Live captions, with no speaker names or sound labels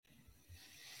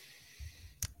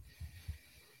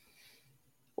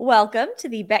Welcome to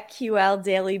the BetQL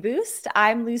Daily Boost.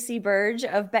 I'm Lucy Burge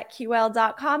of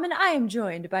BetQL.com, and I am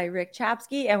joined by Rick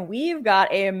Chapsky, and we've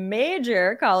got a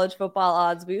major college football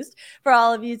odds boost for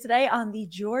all of you today on the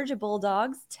Georgia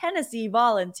Bulldogs, Tennessee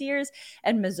Volunteers,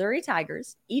 and Missouri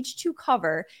Tigers, each to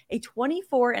cover a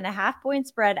 24.5-point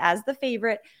spread as the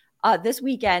favorite this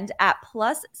weekend at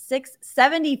plus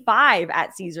 675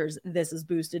 at Caesars. This is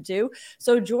boosted to.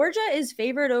 So Georgia is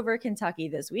favored over Kentucky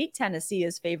this week. Tennessee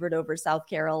is favored over South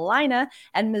Carolina,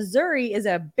 and Missouri is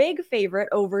a big favorite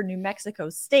over New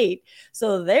Mexico State.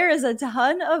 So there is a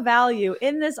ton of value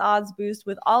in this odds boost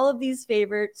with all of these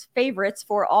favorites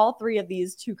for all three of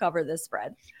these to cover this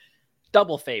spread.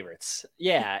 Double favorites.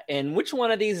 Yeah. And which one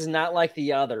of these is not like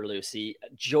the other, Lucy?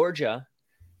 Georgia,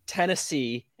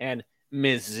 Tennessee, and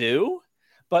Mizzou,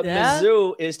 but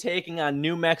Mizzou is taking on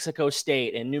New Mexico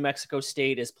State, and New Mexico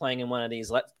State is playing in one of these.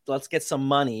 Let's get some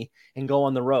money and go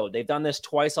on the road. They've done this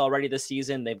twice already this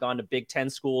season. They've gone to Big Ten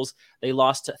schools. They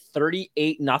lost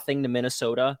 38-0 to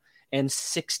Minnesota and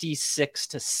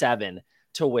 66-7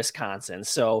 to Wisconsin.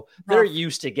 So they're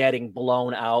used to getting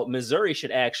blown out. Missouri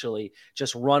should actually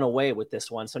just run away with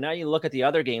this one. So now you look at the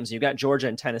other games. You've got Georgia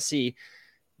and Tennessee.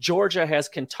 Georgia has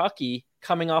Kentucky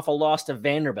coming off a loss to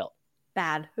Vanderbilt.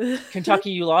 Bad.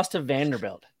 Kentucky, you lost to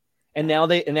Vanderbilt. And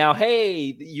now,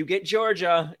 hey, you get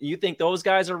Georgia. You think those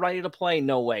guys are ready to play?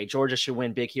 No way. Georgia should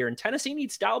win big here. And Tennessee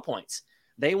needs style points.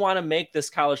 They want to make this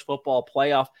college football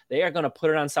playoff. They are going to put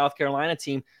it on South Carolina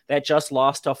team that just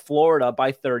lost to Florida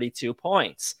by 32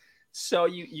 points. So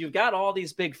you've got all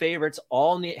these big favorites,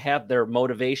 all have their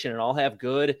motivation and all have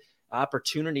good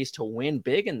opportunities to win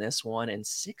big in this one. And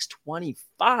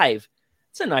 625.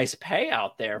 It's a nice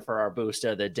payout there for our boost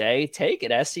of the day. Take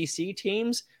it. SEC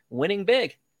teams winning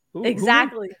big.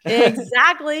 Exactly.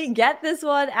 Get this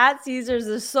one at Caesars.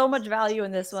 There's so much value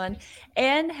in this one.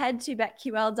 And head to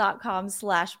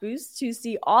betql.com/boost to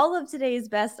see all of today's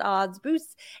best odds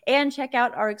boosts and check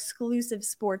out our exclusive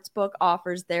sportsbook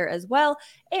offers there as well.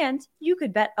 And you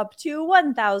could bet up to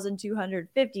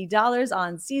 $1,250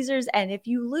 on Caesars. And if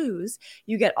you lose,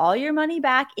 you get all your money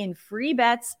back in free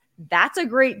bets. That's a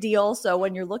great deal. So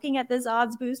when you're looking at this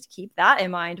odds boost, keep that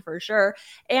in mind for sure.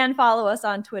 And follow us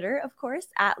on Twitter, of course,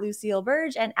 at Lucille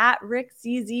Burge and at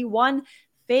RickCZ1.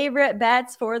 Favorite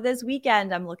bets for this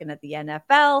weekend. I'm looking at the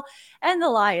NFL and the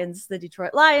Lions, the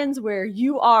Detroit Lions, where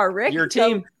you are, Rick. Your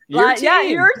team. Yeah,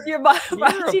 you're my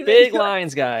a big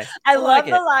Lions guy. I love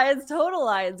the Lions, total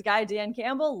Lions guy. Dan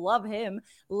Campbell, love him.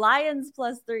 Lions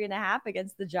plus 3.5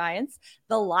 against the Giants.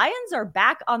 The Lions are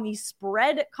back on the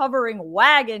spread covering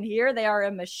wagon here. They are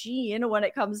a machine when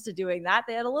it comes to doing that.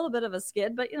 They had a little bit of a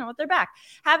skid, but you know what? They're back.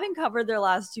 Having covered their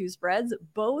last two spreads,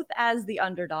 both as the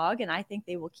underdog, and I think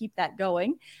they will keep that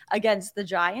going against the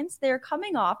Giants. They're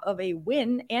coming off of a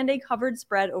win and a covered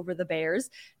spread over the Bears,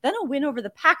 then a win over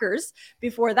the Packers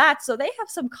before that. So they have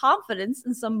some confidence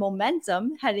and some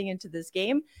momentum heading into this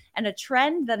game. And a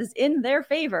trend that is in their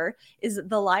favor is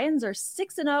the Lions are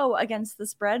 6-0 against the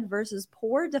spread versus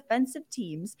poor defensive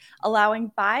teams, allowing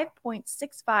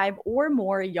 5.65 or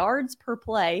more yards per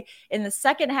play in the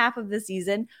second half of the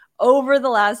season over the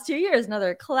last 2 years.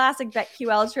 Another classic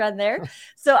BetQL trend there.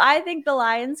 So I think the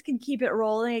Lions can keep it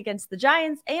rolling against the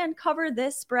Giants and cover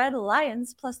this spread.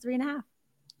 Lions plus 3.5.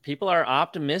 People are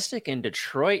optimistic in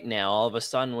Detroit now, all of a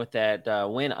sudden, with that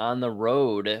win on the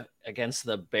road against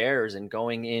the Bears and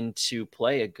going into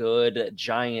play a good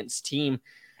Giants team.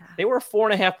 They were a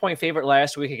 4.5-point favorite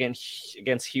last week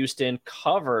against Houston,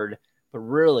 covered, but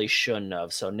really shouldn't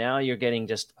have. So now you're getting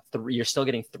you're still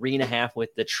getting 3.5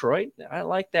 with Detroit. I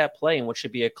like that play in what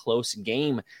should be a close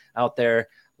game out there.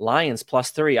 Lions plus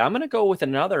 3. I'm going to go with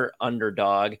another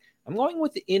underdog. I'm going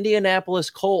with the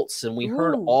Indianapolis Colts, and we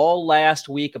heard all last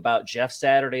week about Jeff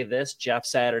Saturday this, Jeff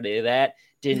Saturday that,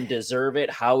 didn't deserve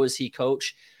it. How is he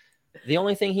coach? The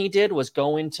only thing he did was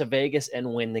go into Vegas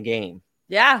and win the game.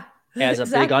 Yeah. As a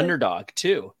big underdog,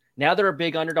 too. Now they're a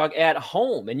big underdog at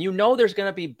home, and you know there's going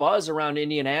to be buzz around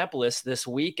Indianapolis this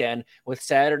weekend with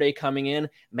Saturday coming in.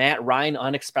 Matt Ryan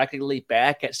unexpectedly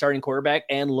back at starting quarterback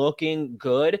and looking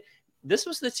good. This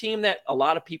was the team that a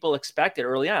lot of people expected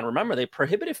early on. Remember, they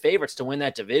prohibitive favorites to win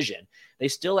that division. They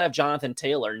still have Jonathan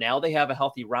Taylor. Now they have a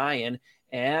healthy Ryan,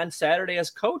 and Saturday as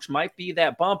coach might be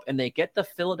that bump, and they get the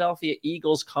Philadelphia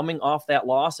Eagles coming off that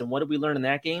loss. And what did we learn in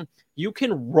that game? You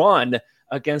can run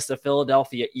against the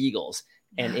Philadelphia Eagles.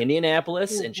 And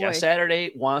Indianapolis and Jeff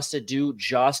Saturday wants to do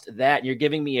just that. You're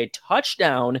giving me a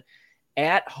touchdown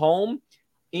at home.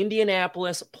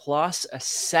 Indianapolis plus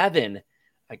 7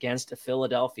 against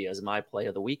Philadelphia is my play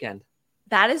of the weekend.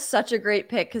 That is such a great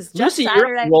pick because Lucy,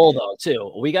 you're on a roll though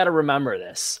too. We got to remember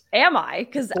this. Am I?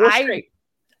 Because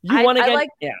You won again.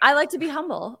 I like to be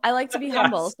humble. I like to be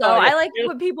humble. So yeah. I like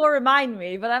when people remind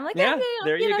me, but I'm like, there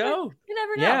you go. You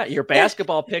never know. Yeah, your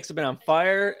basketball picks have been on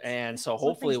fire, and so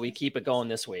hopefully we keep it going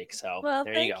this week. So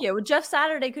thank you. Well, Jeff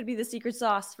Saturday could be the secret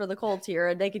sauce for the Colts here,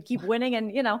 and they could keep winning,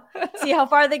 and see how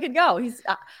far they could go. He's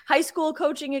high school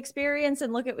coaching experience,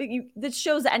 and look at you. This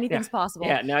shows that anything's possible.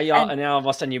 Yeah, now now all of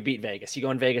a sudden you beat Vegas. You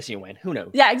go in Vegas, you win. Who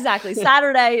knows? Yeah, exactly.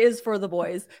 Saturday is for the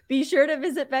boys. Be sure to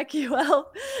visit BetQL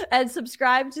and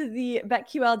subscribe to the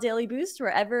BetQL Daily Boost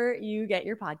wherever you get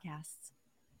your podcasts.